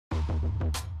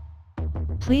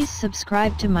Please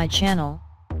subscribe to my channel,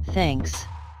 thanks.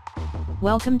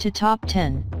 Welcome to Top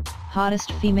 10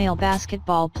 Hottest Female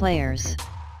Basketball Players.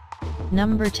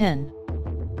 Number 10.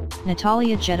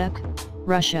 Natalia Jeduk,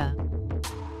 Russia.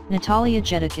 Natalia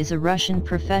Jeduk is a Russian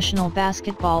professional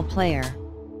basketball player.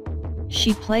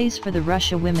 She plays for the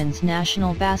Russia women's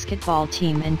national basketball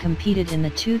team and competed in the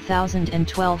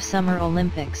 2012 Summer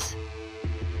Olympics.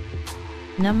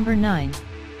 Number 9.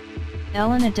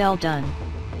 Ellen Adele Dunn,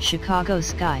 Chicago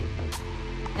Sky.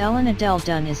 Ellen Adele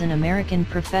Dunn is an American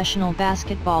professional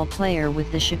basketball player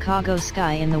with the Chicago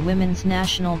Sky in the Women's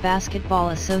National Basketball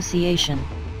Association.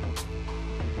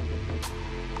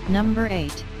 Number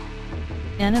 8.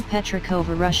 Anna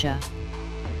Petrikova, Russia.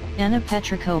 Anna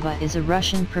Petrikova is a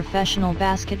Russian professional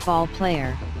basketball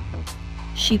player.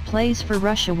 She plays for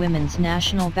Russia women's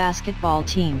national basketball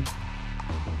team.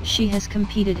 She has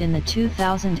competed in the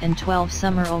 2012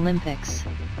 Summer Olympics.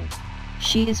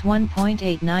 She is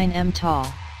 1.89 m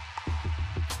tall.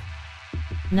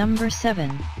 Number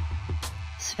 7.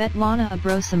 Svetlana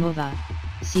Abrosimova,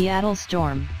 Seattle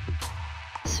Storm.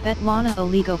 Svetlana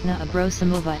Olegovna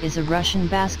Abrosimova is a Russian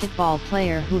basketball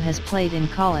player who has played in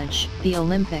college, the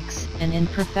Olympics, and in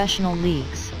professional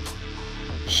leagues.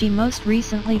 She most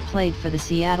recently played for the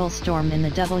Seattle Storm in the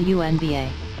WNBA.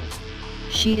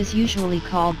 She is usually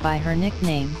called by her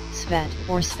nickname, Svet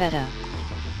or Sveta.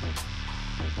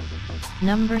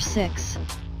 Number 6.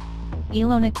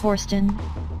 Ilona Korstin,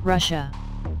 Russia.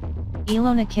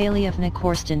 Ilona Kalievna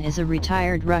Korstin is a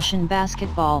retired Russian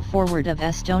basketball forward of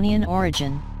Estonian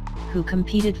origin, who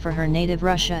competed for her native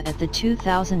Russia at the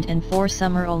 2004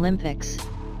 Summer Olympics,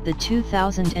 the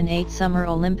 2008 Summer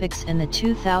Olympics and the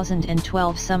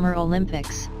 2012 Summer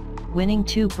Olympics, winning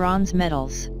 2 bronze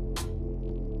medals.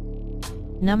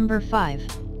 Number 5.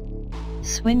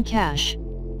 Swin Cash,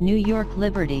 New York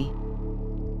Liberty.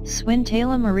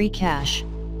 Swintala Marie Cash,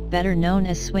 better known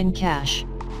as Swin Cash,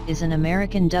 is an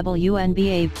American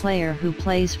WNBA player who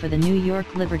plays for the New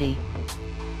York Liberty.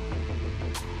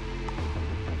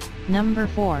 Number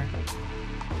 4.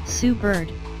 Sue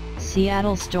Bird,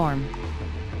 Seattle Storm.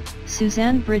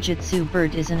 Suzanne Bridget Sue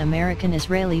Bird is an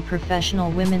American-Israeli professional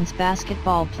women's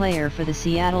basketball player for the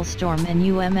Seattle Storm and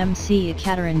UMMC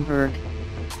Ekaterinburg.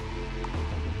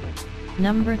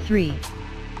 Number 3.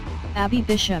 Abby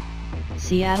Bishop,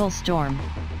 Seattle Storm.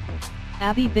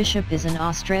 Abby Bishop is an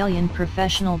Australian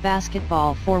professional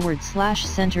basketball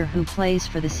forward/center who plays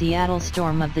for the Seattle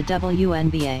Storm of the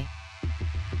WNBA.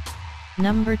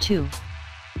 Number 2.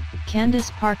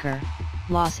 Candace Parker,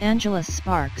 Los Angeles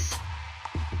Sparks.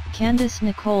 Candace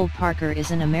Nicole Parker is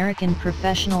an American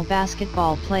professional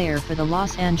basketball player for the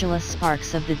Los Angeles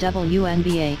Sparks of the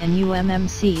WNBA and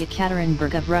UMMC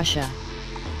Ekaterinburg of Russia.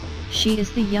 She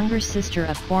is the younger sister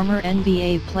of former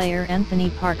NBA player Anthony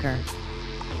Parker.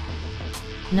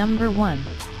 Number 1.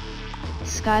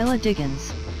 Skyla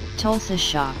Diggins, Tulsa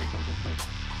Shock.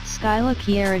 Skyla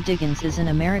Kiera Diggins is an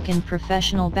American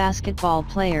professional basketball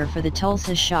player for the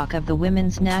Tulsa Shock of the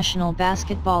Women's National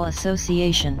Basketball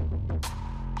Association.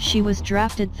 She was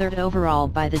drafted 3rd overall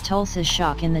by the Tulsa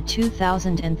Shock in the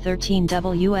 2013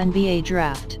 WNBA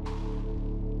draft.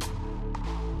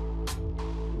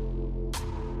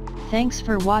 Thanks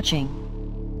for watching.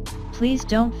 Please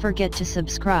don't forget to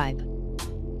subscribe.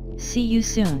 See you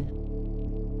soon.